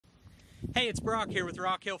Hey, it's Brock here with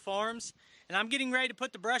Rockhill Farms, and I'm getting ready to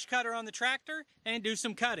put the brush cutter on the tractor and do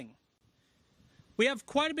some cutting. We have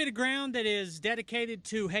quite a bit of ground that is dedicated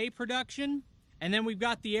to hay production, and then we've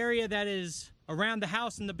got the area that is around the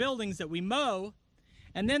house and the buildings that we mow,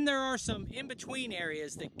 and then there are some in-between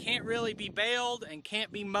areas that can't really be baled and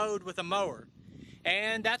can't be mowed with a mower.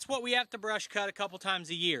 And that's what we have to brush cut a couple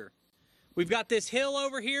times a year. We've got this hill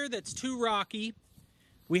over here that's too rocky.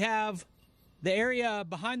 We have the area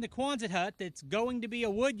behind the Quonset hut that's going to be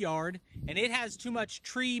a wood yard, and it has too much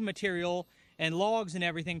tree material and logs and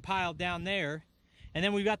everything piled down there. And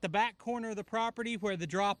then we've got the back corner of the property where the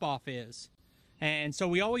drop-off is. And so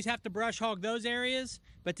we always have to brush hog those areas.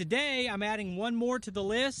 But today I'm adding one more to the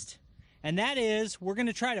list, and that is we're going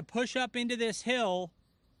to try to push up into this hill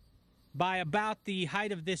by about the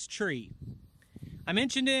height of this tree. I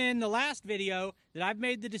mentioned in the last video that I've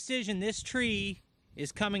made the decision this tree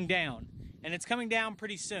is coming down, and it's coming down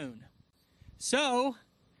pretty soon. So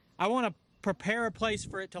I want to prepare a place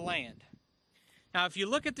for it to land. Now if you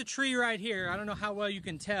look at the tree right here, I don't know how well you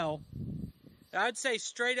can tell, I'd say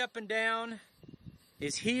straight up and down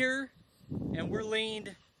is here, and we're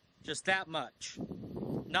leaned just that much.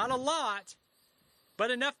 Not a lot, but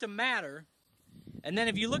enough to matter. And then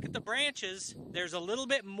if you look at the branches, there's a little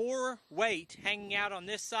bit more weight hanging out on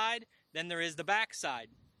this side than there is the back side.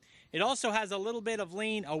 It also has a little bit of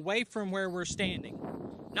lean away from where we're standing.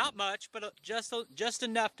 Not much, but just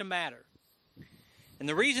enough to matter. And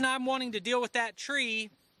the reason I'm wanting to deal with that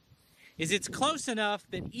tree is it's close enough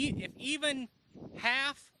that if even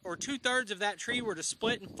half or 2/3 of that tree were to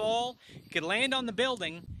split and fall, it could land on the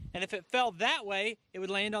building, and if it fell that way, it would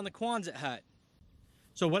land on the Quonset hut.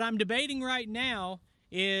 So what I'm debating right now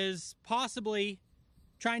is possibly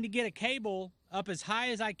trying to get a cable up as high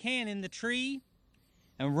as I can in the tree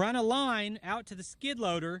and run a line out to the skid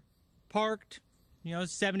loader parked,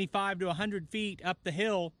 75 to 100 feet up the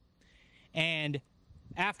hill, and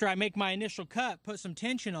after I make my initial cut, put some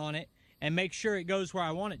tension on it and make sure it goes where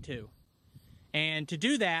I want it to. And to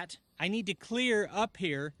do that, I need to clear up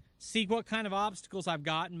here, see what kind of obstacles I've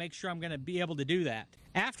got, and make sure I'm going to be able to do that.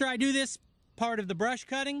 After I do this part of the brush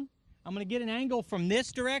cutting, I'm going to get an angle from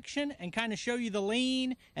this direction and kind of show you the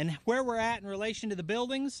lean and where we're at in relation to the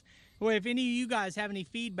buildings. Well, if any of you guys have any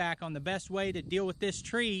feedback on the best way to deal with this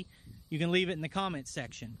tree, you can leave it in the comments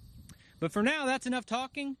section. But for now, that's enough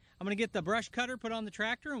talking. I'm going to get the brush cutter put on the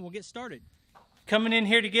tractor and we'll get started. Coming in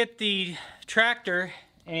here to get the tractor,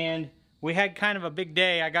 and we had kind of a big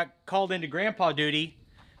day. I got called into grandpa duty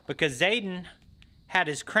because Zayden had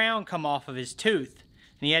his crown come off of his tooth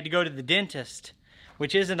and he had to go to the dentist,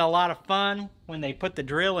 which isn't a lot of fun when they put the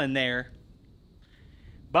drill in there.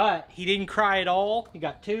 But he didn't cry at all. He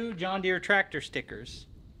got 2 John Deere tractor stickers.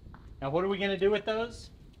 Now what are we going to do with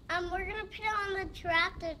those? We're going to put it on the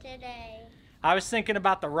tractor today. I was thinking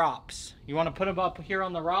about the ROPS. You want to put them up here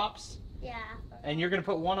on the ROPS? Yeah. And you're going to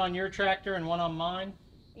put one on your tractor and one on mine?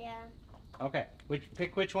 Yeah. Okay.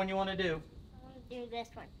 Pick which one you want to do. I want to do this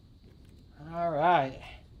one. All right.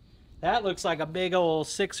 That looks like a big old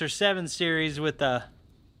 6 or 7 series with a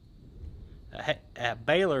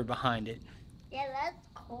baler behind it. Yeah, that's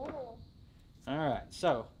cool. All right,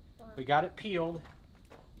 so we got it peeled.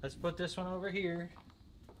 Let's put this one over here.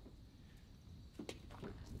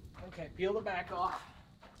 Okay, peel the back off.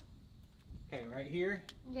 Okay, right here.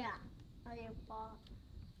 Yeah. Oh, you fall.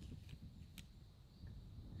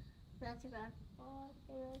 That's about. Oh,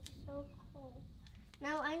 it's so cool.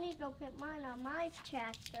 Now I need to put mine on my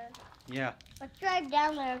tractor. Yeah. Let's drive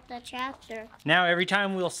down there with the tractor. Now every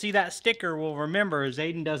time we'll see that sticker, we'll remember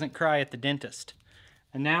Zayden doesn't cry at the dentist.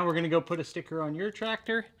 And now we're going to go put a sticker on your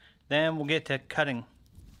tractor, then we'll get to cutting.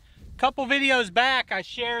 A couple videos back, I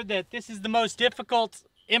shared that this is the most difficult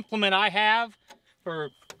implement I have for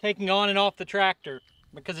taking on and off the tractor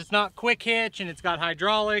because it's not quick hitch and it's got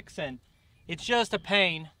hydraulics and it's just a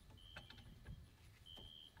pain.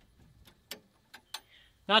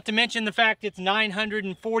 Not to mention the fact it's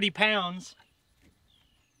 940 pounds.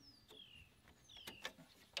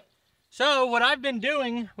 So what I've been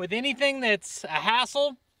doing with anything that's a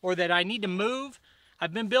hassle or that I need to move,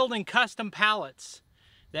 I've been building custom pallets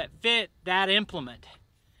that fit that implement.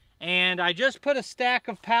 And I just put a stack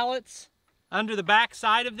of pallets under the back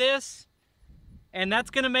side of this, and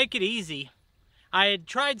that's going to make it easy. I had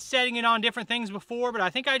tried setting it on different things before, but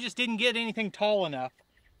I think I just didn't get anything tall enough.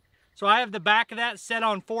 So I have the back of that set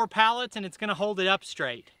on 4 pallets, and it's going to hold it up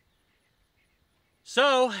straight.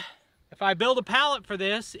 So if I build a pallet for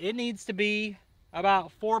this, it needs to be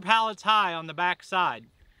about 4 pallets high on the back side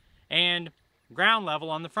and ground level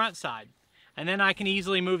on the front side. And then I can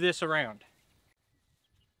easily move this around.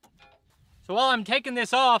 So while I'm taking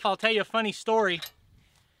this off, I'll tell you a funny story.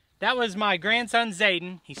 That was my grandson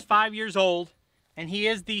Zayden. He's 5 years old, and he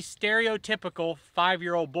is the stereotypical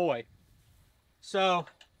 5-year-old boy. So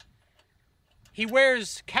he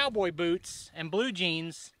wears cowboy boots and blue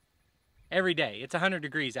jeans every day. It's 100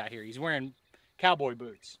 degrees out here. He's wearing cowboy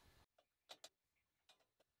boots.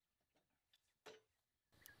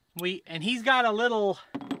 And he's got a little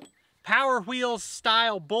Power Wheels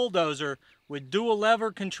style bulldozer with dual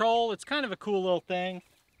lever control. It's kind of a cool little thing.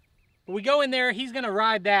 But we go in there, he's gonna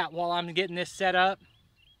ride that while I'm getting this set up.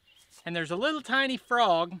 And there's a little tiny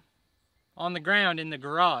frog on the ground in the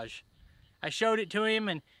garage. I showed it to him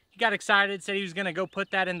and he got excited, said he was gonna go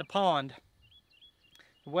put that in the pond.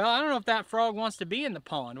 Well, I don't know if that frog wants to be in the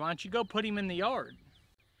pond. Why don't you go put him in the yard?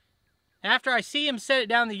 After I see him set it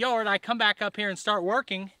down in the yard, I come back up here and start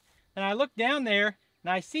working. And I look down there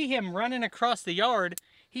and I see him running across the yard.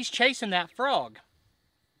 He's chasing that frog.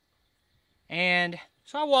 And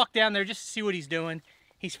so I walk down there just to see what he's doing.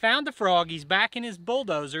 He's found the frog. He's back in his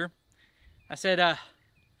bulldozer. I said,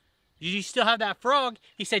 do you still have that frog?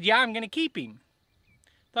 He said, yeah, I'm going to keep him.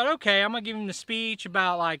 Thought, okay, I'm going to give him the speech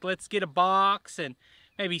about, like, let's get a box and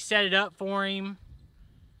maybe set it up for him.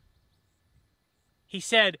 He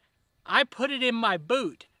said, I put it in my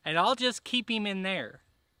boot and I'll just keep him in there.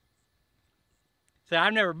 So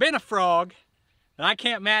I've never been a frog, and I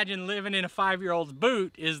can't imagine living in a 5-year-old's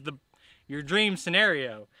boot is your dream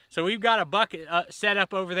scenario. So we've got a bucket set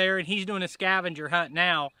up over there, and he's doing a scavenger hunt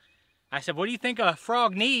now. I said, what do you think a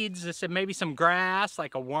frog needs? I said, maybe some grass,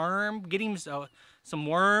 like a worm. Get him some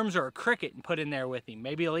worms or a cricket and put in there with him.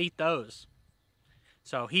 Maybe he'll eat those.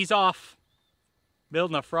 So he's off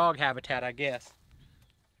building a frog habitat, I guess.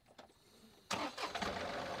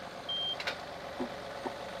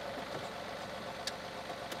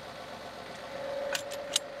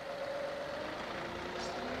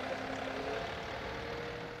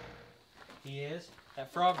 He is.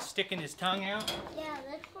 That frog's sticking his tongue out. Yeah,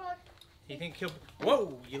 that frog. You think he'll...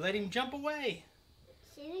 Whoa, you let him jump away.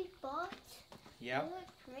 See these spots? Yep.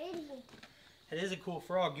 They look pretty. It is a cool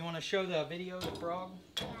frog. You want to show the video of the frog?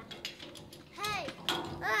 Yeah. Hey,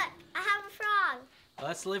 look, I have a frog.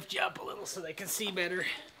 Let's lift you up a little so they can see better.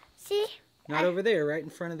 See? Not over there, right in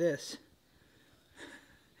front of this.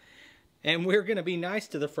 And we're going to be nice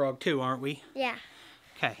to the frog too, aren't we? Yeah.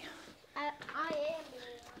 Okay. I am being honest.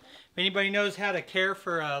 If anybody knows how to care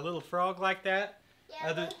for a little frog like that,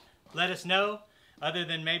 Yeah, let us know, other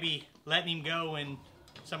than maybe letting him go when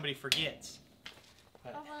somebody forgets.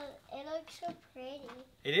 But it looks so pretty.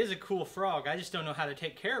 it is a cool frog. I just don't know how to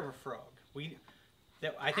take care of a frog.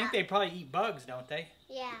 I think they probably eat bugs, don't they?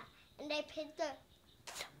 Yeah, and they pick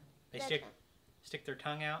They stick their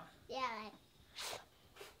tongue out? Yeah,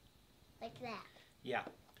 like that. Yeah.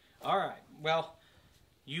 All right. Well,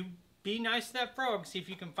 you be nice to that frog. See if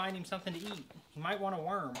you can find him something to eat. He might want a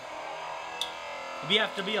worm. You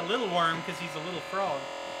have to be a little worm because he's a little frog.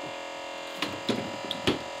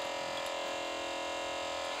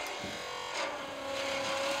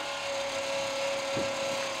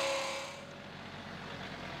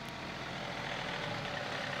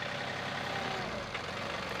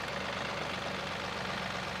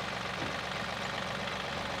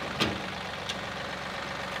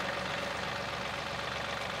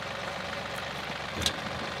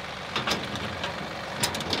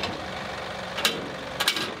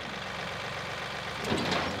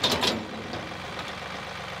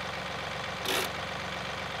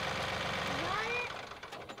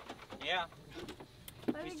 Yeah.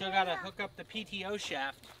 We still got to hook up the PTO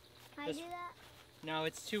shaft. Can I do that? No,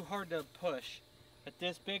 it's too hard to push. But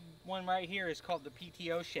this big one right here is called the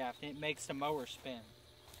PTO shaft, and it makes the mower spin.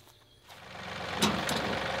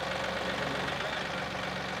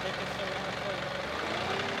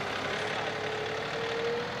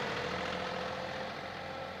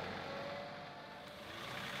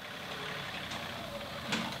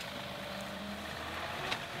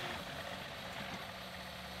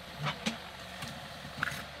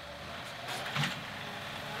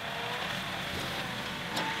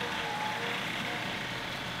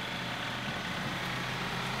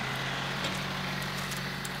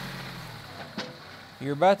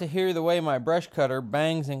 You're about to hear the way my brush cutter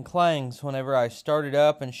bangs and clangs whenever I start it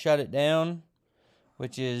up and shut it down,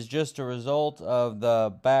 which is just a result of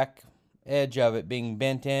the back edge of it being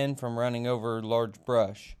bent in from running over large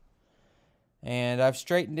brush. And I've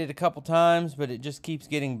straightened it a couple times, but it just keeps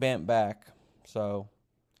getting bent back. So,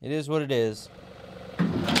 it is what it is.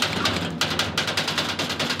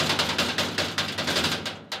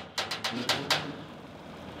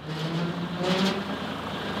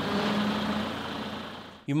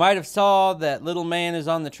 You might have saw that little man is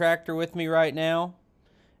on the tractor with me right now,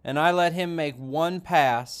 and I let him make one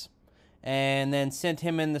pass and then sent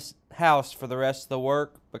him in the house for the rest of the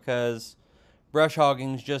work because brush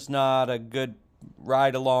hogging is just not a good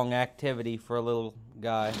ride-along activity for a little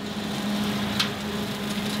guy.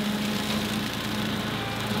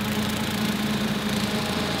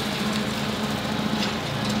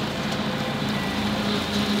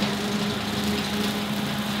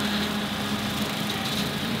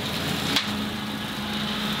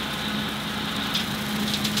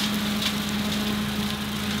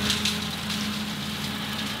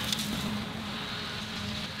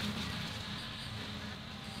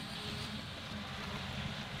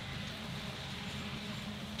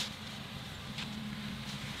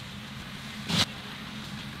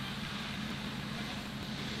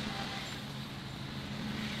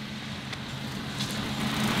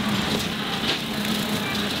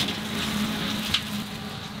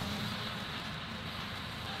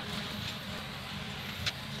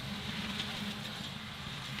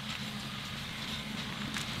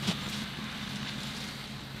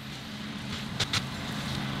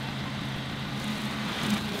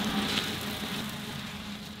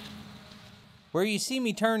 Where you see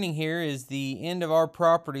me turning here is the end of our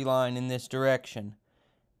property line in this direction.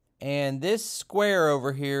 And this square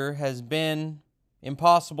over here has been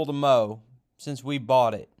impossible to mow since we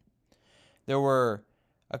bought it. There were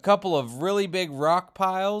a couple of really big rock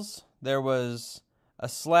piles. There was a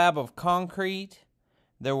slab of concrete.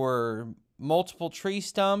 There were multiple tree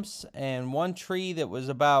stumps and one tree that was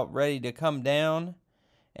about ready to come down.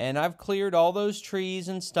 And I've cleared all those trees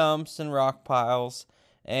and stumps and rock piles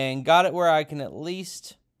and got it where I can at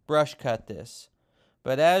least brush cut this.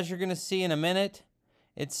 But as you're going to see in a minute,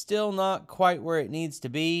 it's still not quite where it needs to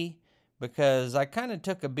be because I kind of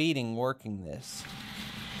took a beating working this.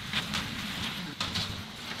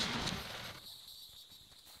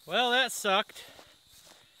 Well, that sucked.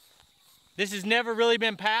 This has never really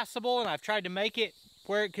been passable, and I've tried to make it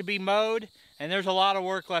where it could be mowed, and there's a lot of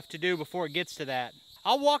work left to do before it gets to that.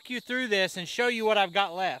 I'll walk you through this and show you what I've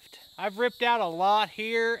got left. I've ripped out a lot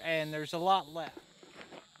here, and there's a lot left.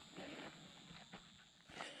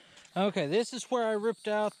 Okay, this is where I ripped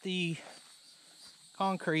out the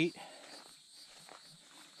concrete.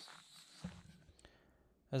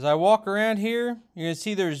 As I walk around here, you're going to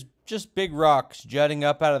see there's just big rocks jutting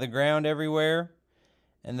up out of the ground everywhere.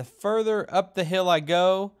 And the further up the hill I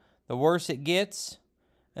go, the worse it gets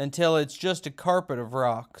until it's just a carpet of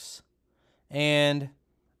rocks. And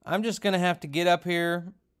I'm just going to have to get up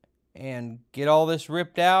here and get all this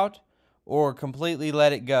ripped out or completely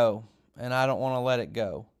let it go. And I don't want to let it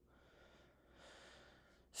go.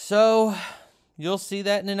 So you'll see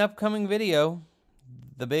that in an upcoming video,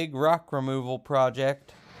 the big rock removal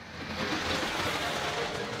project.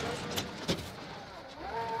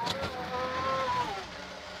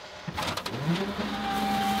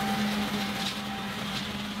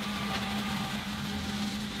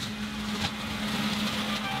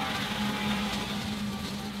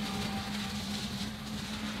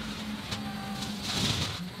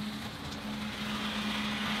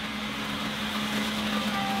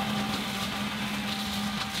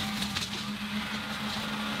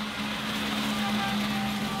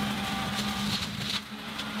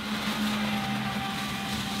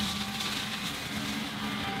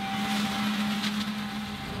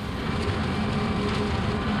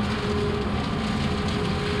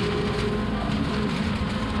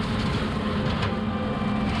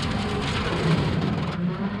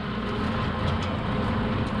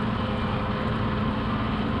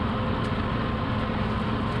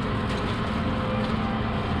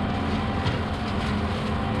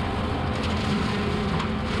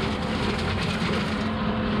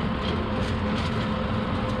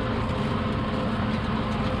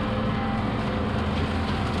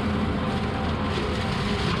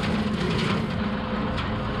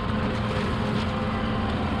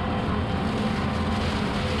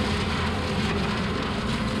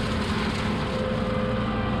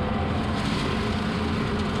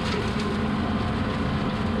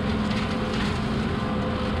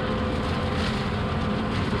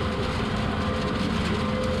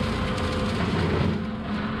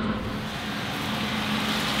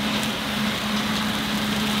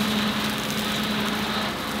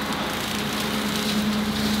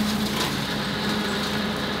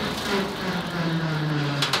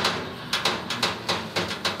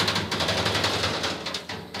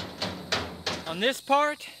 On this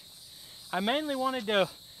part, I mainly wanted to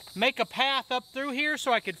make a path up through here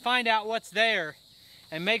so I could find out what's there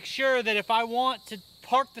and make sure that if I want to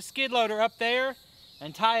park the skid loader up there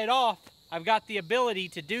and tie it off, I've got the ability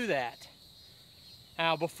to do that.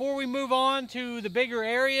 Now, before we move on to the bigger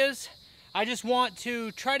areas, I just want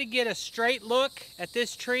to try to get a straight look at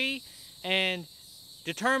this tree and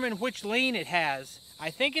determine which lean it has. I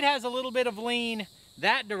think it has a little bit of lean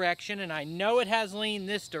that direction, and I know it has lean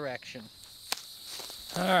this direction.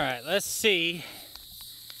 All right, let's see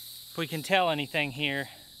if we can tell anything here.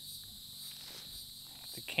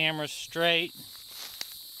 The camera's straight.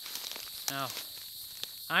 Now,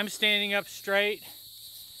 I'm standing up straight.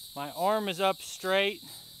 My arm is up straight.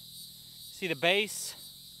 See the base?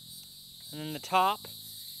 And then the top.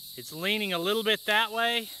 It's leaning a little bit that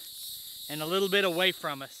way and a little bit away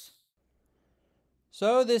from us.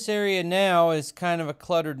 So this area now is kind of a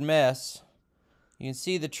cluttered mess. You can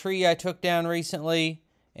see the tree I took down recently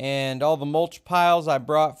and all the mulch piles I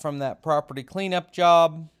brought from that property cleanup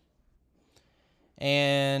job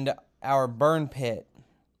and our burn pit.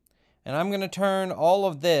 And I'm going to turn all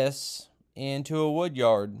of this into a wood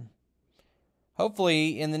yard,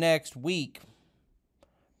 hopefully in the next week.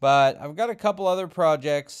 But I've got a couple other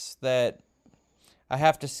projects that I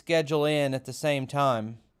have to schedule in at the same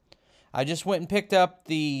time. I just went and picked up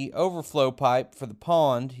the overflow pipe for the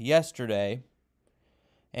pond yesterday,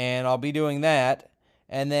 and I'll be doing that.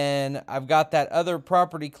 And then I've got that other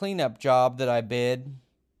property cleanup job that I bid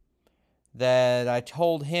that I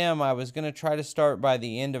told him I was going to try to start by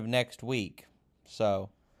the end of next week. So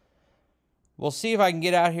we'll see if I can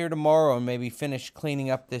get out here tomorrow and maybe finish cleaning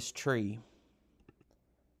up this tree.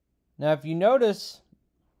 Now, if you notice,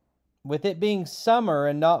 with it being summer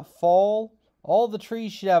and not fall, all the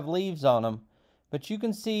trees should have leaves on them. But you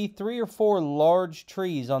can see 3 or 4 large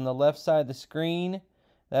trees on the left side of the screen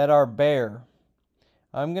that are bare.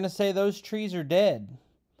 I'm going to say those trees are dead.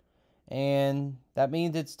 And that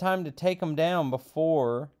means it's time to take them down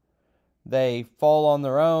before they fall on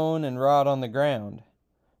their own and rot on the ground.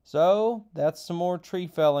 So that's some more tree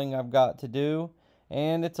felling I've got to do,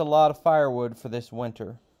 and it's a lot of firewood for this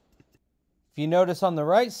winter. If you notice on the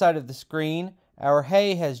right side of the screen, our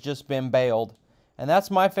hay has just been baled. And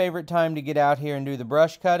that's my favorite time to get out here and do the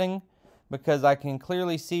brush cutting, because I can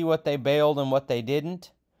clearly see what they baled and what they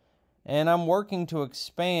didn't. And I'm working to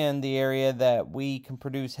expand the area that we can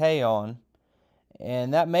produce hay on.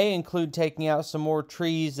 And that may include taking out some more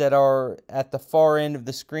trees that are at the far end of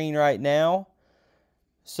the screen right now,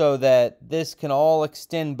 so that this can all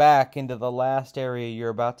extend back into the last area you're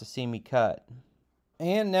about to see me cut.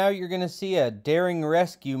 And now you're going to see a daring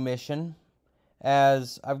rescue mission,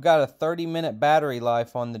 as I've got a 30-minute battery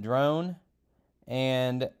life on the drone.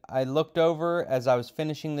 And I looked over as I was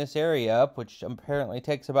finishing this area up, which apparently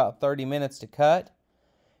takes about 30 minutes to cut,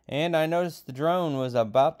 and I noticed the drone was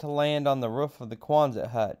about to land on the roof of the Quonset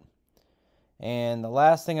hut. And the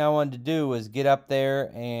last thing I wanted to do was get up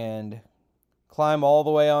there and climb all the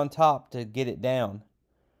way on top to get it down.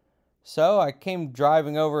 So I came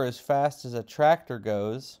driving over as fast as a tractor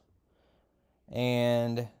goes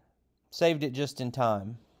and saved it just in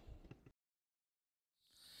time.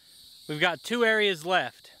 We've got 2 areas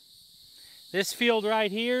left. This field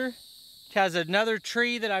right here has another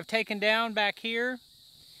tree that I've taken down back here.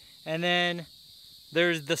 And then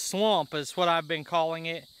there's the swamp, is what I've been calling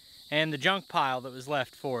it, and the junk pile that was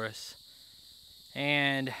left for us.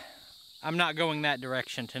 And I'm not going that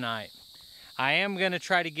direction tonight. I am going to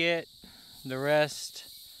try to get the rest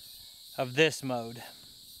of this mowed.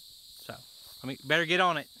 So, better get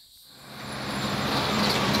on it.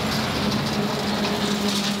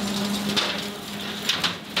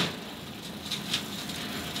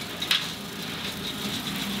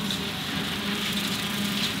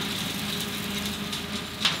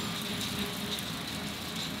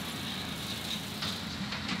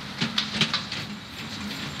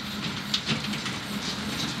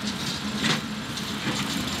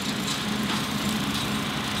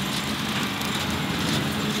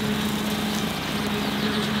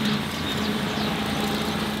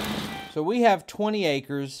 So we have 20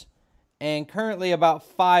 acres, and currently about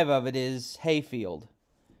 5 of it is hayfield.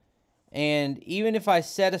 And even if I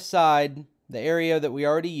set aside the area that we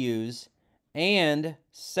already use and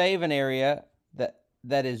save an area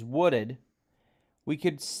that is wooded, we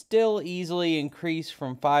could still easily increase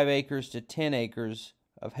from 5 acres to 10 acres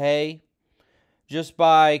of hay just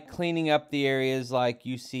by cleaning up the areas like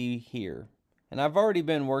you see here. And I've already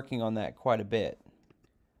been working on that quite a bit.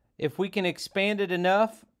 If we can expand it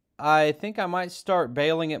enough, I think I might start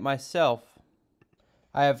baling it myself.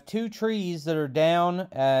 I have 2 trees that are down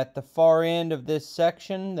at the far end of this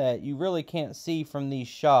section that you really can't see from these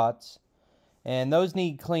shots, and those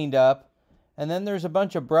need cleaned up. And then there's a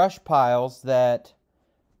bunch of brush piles that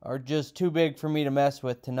are just too big for me to mess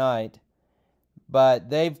with tonight. but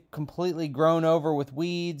they've completely grown over with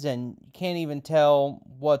weeds and you can't even tell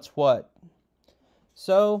what's what.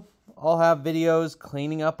 So I'll have videos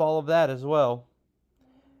cleaning up all of that as well.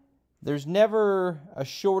 There's never a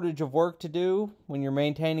shortage of work to do when you're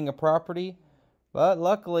maintaining a property, but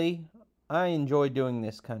luckily I enjoy doing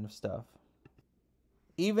this kind of stuff.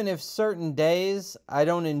 Even if certain days I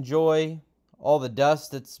don't enjoy all the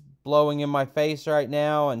dust that's blowing in my face right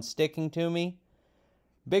now and sticking to me,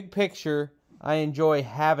 big picture, I enjoy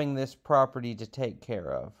having this property to take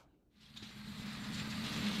care of.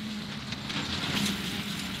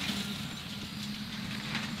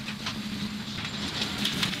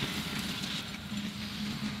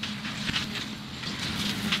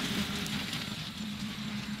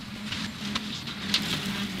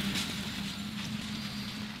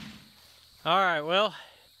 All right, well,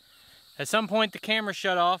 at some point the camera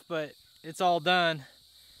shut off, but it's all done.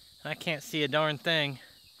 I can't see a darn thing,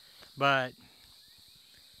 but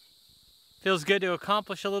feels good to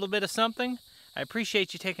accomplish a little bit of something. I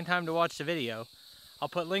appreciate you taking time to watch the video. I'll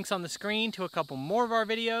put links on the screen to a couple more of our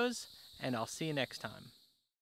videos, and I'll see you next time.